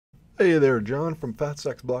Hey there, John from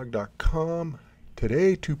fatsexblog.com.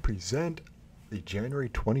 Today to present the January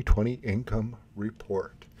 2020 income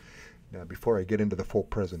report. Now, before I get into the full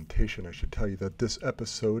presentation, I should tell you that this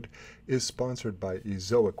episode is sponsored by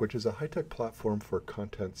Ezoic, which is a high-tech platform for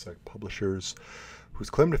content site publishers whose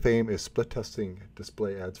claim to fame is split testing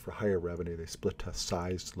display ads for higher revenue. They split test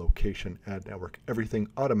size, location, ad network, everything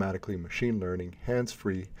automatically, machine learning,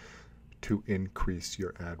 hands-free, to increase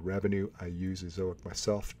your ad revenue. I use Ezoic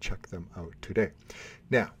myself. Check them out today.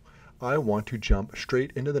 Now, I want to jump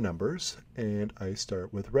straight into the numbers, and I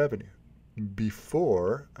start with revenue.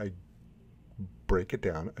 Before I break it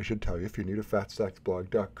down, I should tell you, if you're new to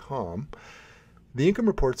fatsexblog.com, the income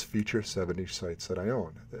reports feature 7 niche sites that I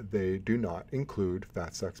own. They do not include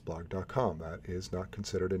fatsexblog.com. That is not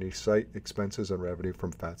considered a niche site. Expenses and revenue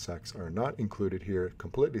from FatSex are not included here,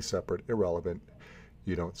 completely separate, irrelevant.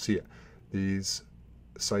 You don't see it. These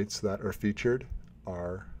sites that are featured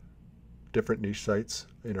are different niche sites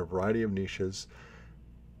in a variety of niches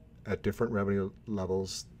at different revenue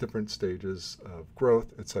levels, different stages of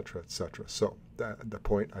growth, etc., etc. So the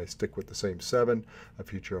point, I stick with the same 7. I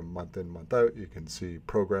feature them month in, month out. You can see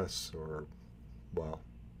progress or, well,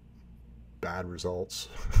 bad results,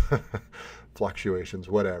 fluctuations,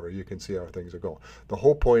 whatever. You can see how things are going. The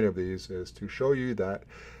whole point of these is to show you that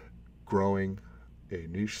growing a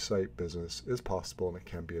niche site business is possible, and it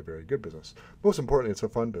can be a very good business. Most importantly, it's a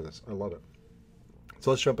fun business. I love it.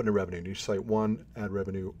 So let's jump into revenue. Niche site 1, ad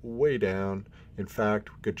revenue way down. In fact,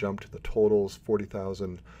 we could jump to the totals,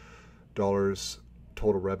 $40,000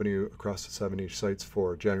 total revenue across the 7 niche sites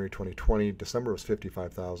for January 2020. December was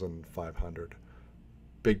 $55,500.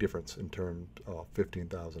 Big difference in terms of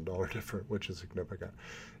 $15,000 different, which is significant.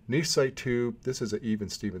 Niche site 2, this is an even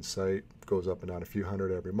Steven site, goes up and down a few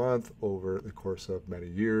hundred every month over the course of many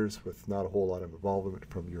years with not a whole lot of involvement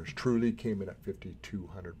from yours truly, came in at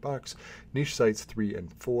 $5,200. Niche sites 3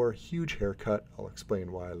 and 4, huge haircut. I'll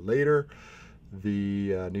explain why later.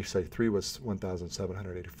 The niche site 3 was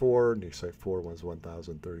 $1,784, niche site 4 was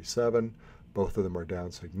 $1,037. Both of them are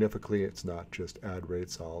down significantly. It's not just ad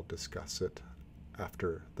rates. I'll discuss it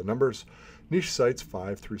after the numbers. Niche sites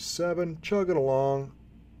 5 through 7, chugging along.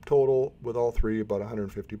 Total with all 3 about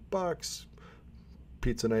 $150.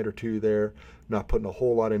 Pizza night or 2 there. Not putting a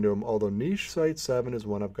whole lot into them, although niche site 7 is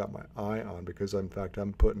one I've got my eye on because in fact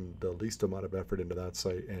I'm putting the least amount of effort into that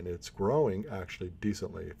site, and it's growing actually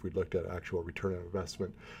decently. If we looked at actual return on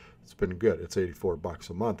investment, it's been good. It's $84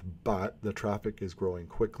 a month, but the traffic is growing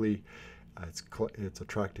quickly. It's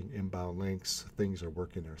attracting inbound links. Things are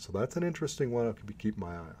working there. So that's an interesting one I could keep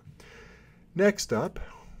my eye on. Next up,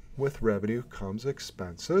 with revenue comes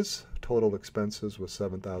expenses. Total expenses was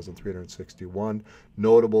 $7,361.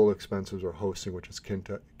 Notable expenses are hosting, which is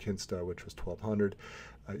Kinsta, which was $1,200.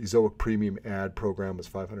 Ezoic Premium Ad Program was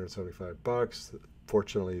 $575.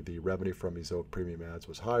 Fortunately, the revenue from Ezoic Premium Ads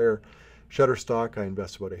was higher. Shutterstock, I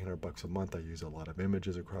invest about $800 a month. I use a lot of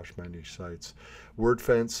images across my niche sites.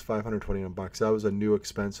 WordFence, $529. That was a new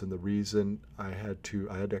expense, and the reason I had to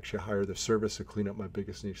actually hire the service to clean up my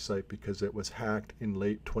biggest niche site because it was hacked in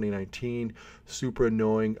late 2019. Super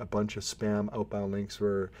annoying. A bunch of spam outbound links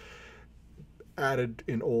were added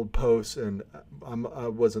in old posts, and I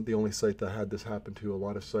wasn't the only site that had this happen to. A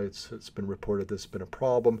lot of sites, it's been reported this has been a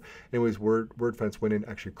problem. Anyways, WordFence went in,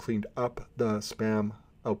 actually cleaned up the spam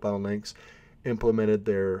outbound links, implemented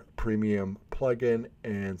their premium plugin,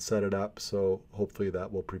 and set it up. So hopefully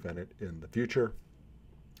that will prevent it in the future.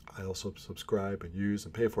 I also subscribe and use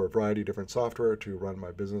and pay for a variety of different software to run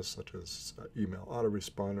my business, such as email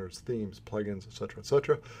autoresponders, themes, plugins, etc.,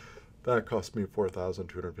 etc. That cost me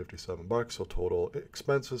 $4,257. So total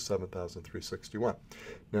expenses $7,361.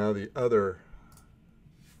 Now the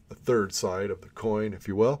third side of the coin, if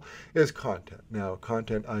you will, is content. Now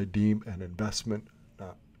content I deem an investment,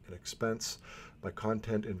 not an expense. My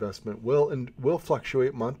content investment will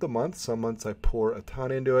fluctuate month to month. Some months I pour a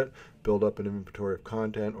ton into it, build up an inventory of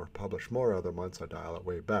content, or publish more. Other months I dial it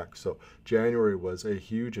way back. So January was a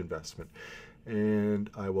huge investment, and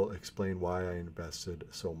I will explain why I invested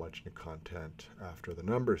so much in content after the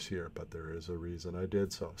numbers here, but there is a reason I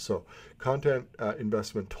did so. So content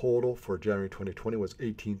investment total for January 2020 was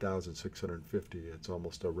 $18,650. It's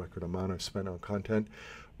almost a record amount I've spent on content.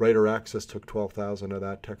 Writer Access took $12,000 of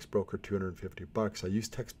that. Text Broker $250. I use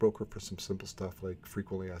Text Broker for some simple stuff like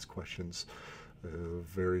frequently asked questions,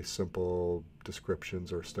 very simple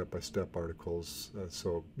descriptions or step-by-step articles.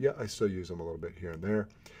 So yeah, I still use them a little bit here and there.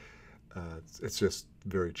 It's just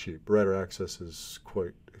very cheap. Writer Access is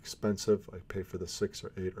quite expensive. I pay for the 6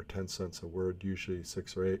 or 8 or 10 cents a word, usually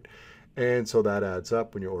 6 or 8. And so that adds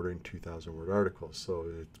up when you're ordering 2,000 word articles. So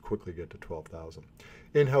it quickly get to 12,000.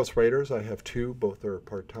 In-house writers, I have two. Both are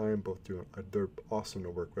part-time. Both do. They're awesome to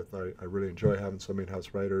work with. I really enjoy having some in-house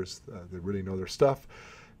writers. They really know their stuff.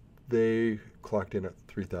 They clocked in at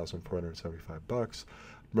 $3,475.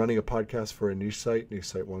 I'm running a podcast for a niche site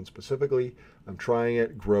one specifically. I'm trying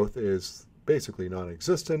it. Growth is basically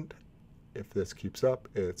non-existent. If this keeps up,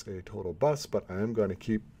 it's a total bust, but I am going to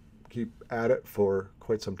keep at it for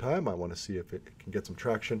quite some time. I want to see if it can get some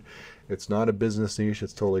traction. It's not a business niche.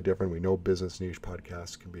 It's totally different. We know business niche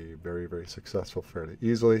podcasts can be very, very successful fairly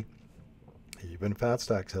easily. Even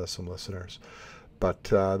FatStacks has some listeners. But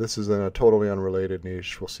this is in a totally unrelated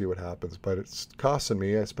niche. We'll see what happens. But it's costing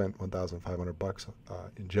me. I spent $1,500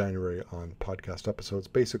 in January on podcast episodes.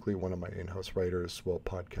 Basically, one of my in-house writers will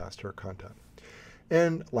podcast her content.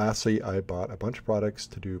 And lastly, I bought a bunch of products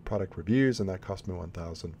to do product reviews, and that cost me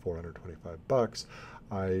 $1,425.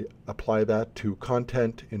 I apply that to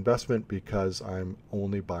content investment because I'm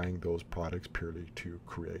only buying those products purely to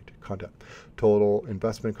create content. Total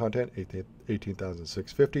investment content,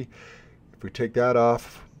 $18,650. If we take that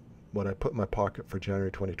off, what I put in my pocket for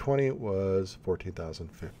January 2020 was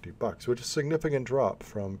 $14,050, which is a significant drop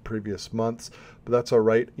from previous months, but that's all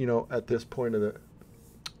right. You know, at this point of the,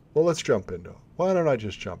 well, let's jump into it. Why don't I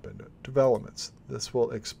just jump into it? Developments. This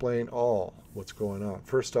will explain all what's going on.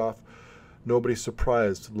 First off, nobody's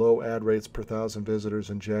surprised. Low ad rates per 1,000 visitors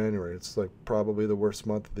in January. It's like probably the worst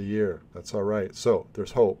month of the year. That's all right. So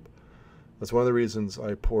there's hope. That's one of the reasons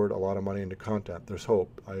I poured a lot of money into content. There's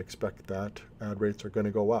hope. I expect that ad rates are going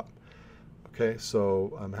to go up. Okay,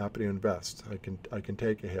 so I'm happy to invest. I can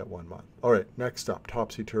take a hit 1 month. All right, next up,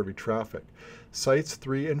 Topsy Turvy traffic. Sites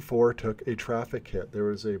 3 and 4 took a traffic hit. There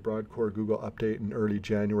was a broadcore Google update in early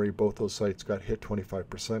January. Both those sites got hit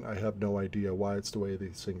 25%. I have no idea why. It's the way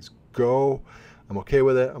these things go. I'm okay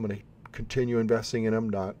with it. I'm going to continue investing in them,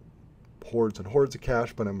 not hordes and hordes of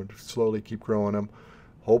cash, but I'm going to slowly keep growing them.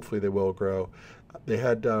 Hopefully they will grow. They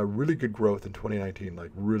had really good growth in 2019,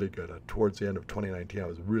 like really good. Towards the end of 2019, I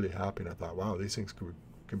was really happy, and I thought, wow, these things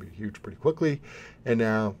can be huge pretty quickly. And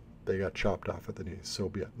now they got chopped off at the knees. So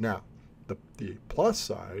be it. Now, the plus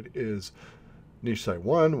side is Niche Site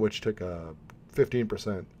 1, which took a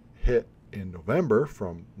 15% hit in November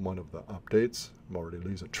from one of the updates. I'm already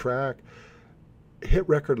losing track. Hit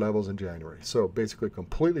record levels in January. So basically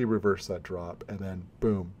completely reversed that drop and then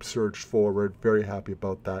boom, surged forward. Very happy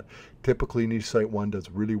about that. Typically Niche Site 1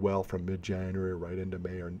 does really well from mid-January right into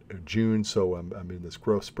May or June. So I'm in this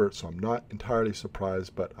growth spurt. So I'm not entirely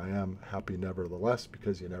surprised, but I am happy nevertheless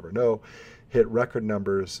because you never know. Hit record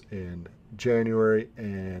numbers in January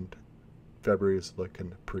and February is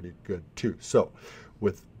looking pretty good too. So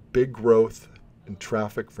with big growth in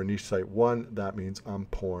traffic for Niche Site 1, that means I'm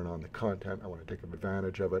pouring on the content. I want to take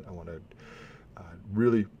advantage of it. I want to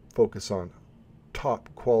really focus on top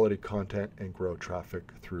quality content and grow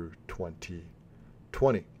traffic through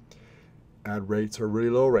 2020. Ad rates are really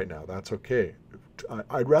low right now. That's okay.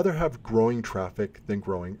 I'd rather have growing traffic than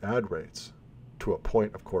growing ad rates, to a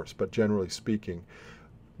point, of course, but generally speaking,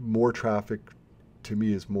 more traffic to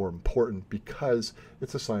me is more important because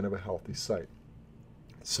it's a sign of a healthy site.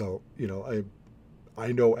 So, you know,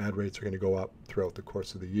 I know ad rates are going to go up throughout the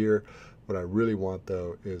course of the year. What I really want,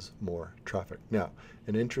 though, is more traffic. Now,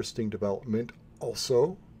 an interesting development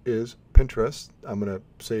also is Pinterest. I'm going to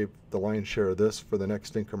save the lion's share of this for the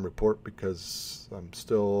next income report because I'm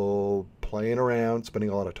still playing around, spending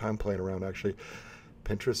a lot of time playing around, actually.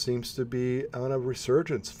 Pinterest seems to be on a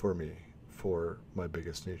resurgence for me for my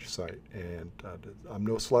biggest niche site. And I'm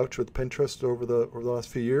no slouch with Pinterest over the last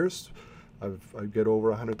few years. I get over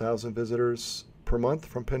 100,000 visitors per month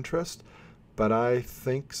from Pinterest, but I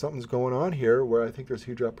think something's going on here where I think there's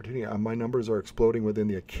huge opportunity. My numbers are exploding within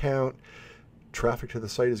the account. Traffic to the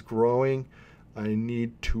site is growing. I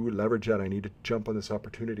need to leverage that. I need to jump on this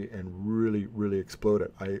opportunity and really, really explode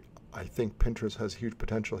it. I think Pinterest has huge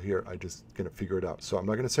potential here. I just gonna figure it out. So I'm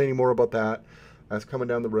not gonna say any more about that. That's coming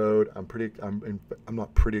down the road. I'm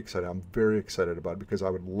not pretty excited. I'm very excited about it because I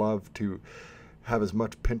would love to have as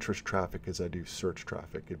much Pinterest traffic as I do search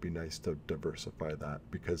traffic. It'd be nice to diversify that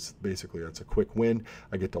because basically that's a quick win.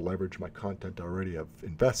 I get to leverage my content I already have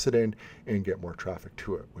invested in and get more traffic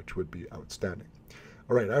to it, which would be outstanding.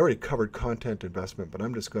 All right, I already covered content investment, but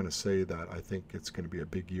I'm just going to say that I think it's going to be a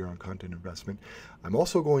big year on content investment. I'm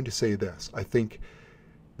also going to say this. I think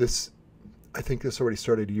this already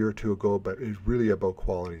started a year or two ago, but it's really about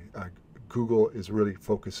quality. Google is really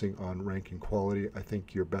focusing on ranking quality. I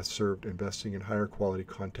think you're best served investing in higher quality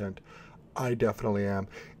content. I definitely am.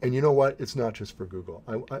 And you know what? It's not just for Google.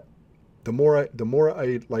 the more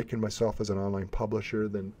I liken myself as an online publisher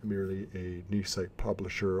than merely a niche site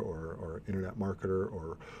publisher or internet marketer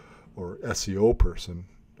or SEO person.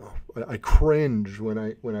 I cringe when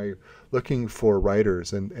I looking for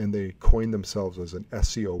writers and they coin themselves as an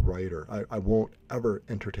SEO writer. I won't ever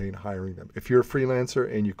entertain hiring them. If you're a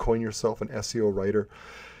freelancer and you coin yourself an SEO writer,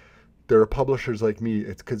 there are publishers like me.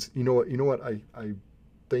 It's because you know what I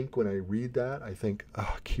think when I read that, I think,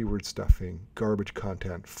 oh, keyword stuffing, garbage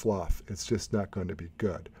content, fluff. It's just not going to be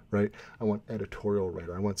good, right? I want editorial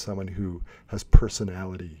writer. I want someone who has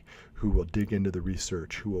personality, who will dig into the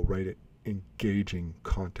research, who will write it engaging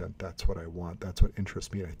content. That's what I want. That's what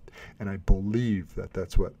interests me. And I believe that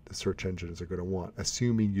that's what the search engines are going to want,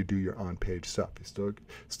 assuming you do your on-page stuff. You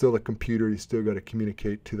still a computer. You still got to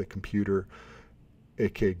communicate to the computer,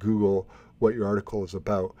 aka Google, what your article is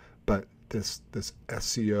about. But this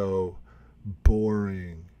SEO,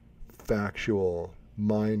 boring, factual,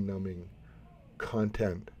 mind-numbing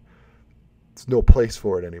content, there's no place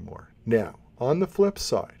for it anymore. Now, on the flip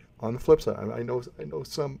side, I know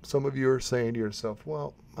some of you are saying to yourself,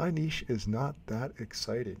 well, my niche is not that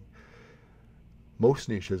exciting. Most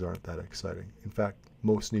niches aren't that exciting. In fact,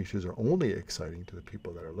 most niches are only exciting to the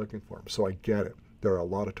people that are looking for them. So I get it. There are a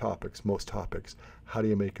lot of topics, most topics. How do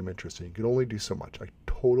you make them interesting? You can only do so much. I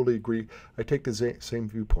totally agree. I take the same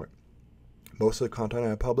viewpoint. Most of the content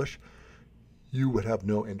I publish, you would have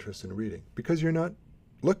no interest in reading because you're not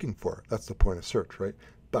looking for it. That's the point of search, right?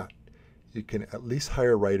 But you can at least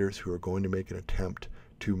hire writers who are going to make an attempt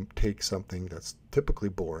to take something that's typically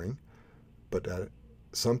boring, but that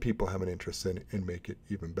some people have an interest in, and make it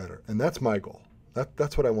even better. And that's my goal.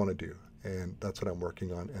 That's what I want to do. And that's what I'm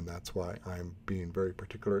working on. And that's why I'm being very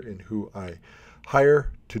particular in who I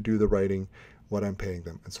hire to do the writing, what I'm paying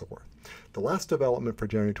them, and so forth. The last development for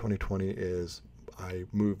January 2020 is I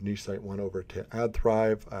moved Niche Site 1 over to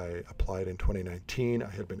AdThrive. I applied in 2019. I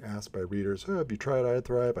had been asked by readers, oh, have you tried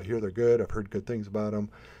AdThrive? I hear they're good. I've heard good things about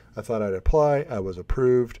them. I thought I'd apply. I was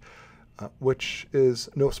approved, which is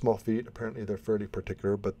no small feat. Apparently they're fairly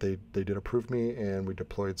particular, but they did approve me, and we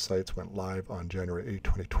deployed sites, went live on January 8,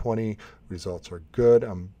 2020. Results are good.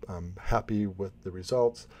 I'm happy with the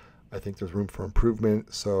results. I think there's room for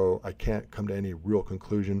improvement, so I can't come to any real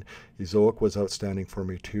conclusion. Ezoic was outstanding for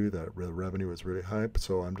me too. The revenue was really high,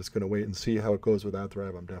 so I'm just going to wait and see how it goes with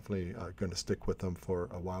AdThrive. I'm definitely going to stick with them for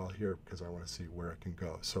a while here because I want to see where it can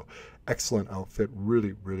go. So excellent outfit,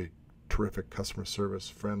 really, really terrific customer service,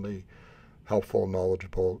 friendly, helpful,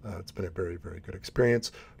 knowledgeable. It's been a very, very good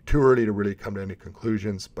experience. Too early to really come to any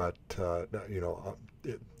conclusions, but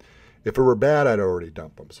if it were bad, I'd already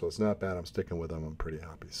dump them. So it's not bad. I'm sticking with them. I'm pretty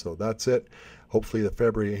happy. So that's it. Hopefully the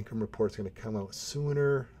February income report is going to come out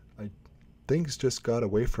sooner. Things just got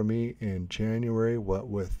away from me in January, what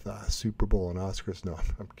with Super Bowl and Oscars. No,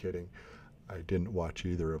 I'm kidding. I didn't watch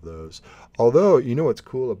either of those. Although, you know what's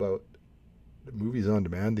cool about movies on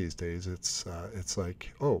demand these days? It's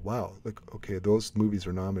like, oh, wow. Look, okay, those movies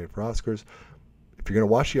are nominated for Oscars. If you're going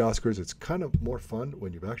to watch the Oscars, it's kind of more fun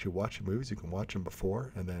when you've actually watched the movies. You can watch them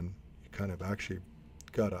before, and then kind of actually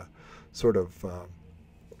got a sort of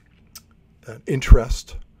an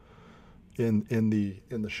interest in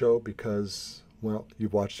the show because, well,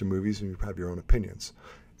 you've watched the movies and you have your own opinions.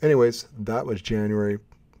 Anyways, that was January. It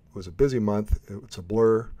was a busy month. It's a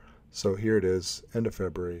blur. So here it is, end of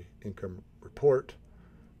February income report.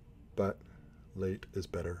 But late is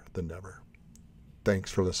better than never.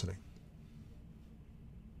 Thanks for listening.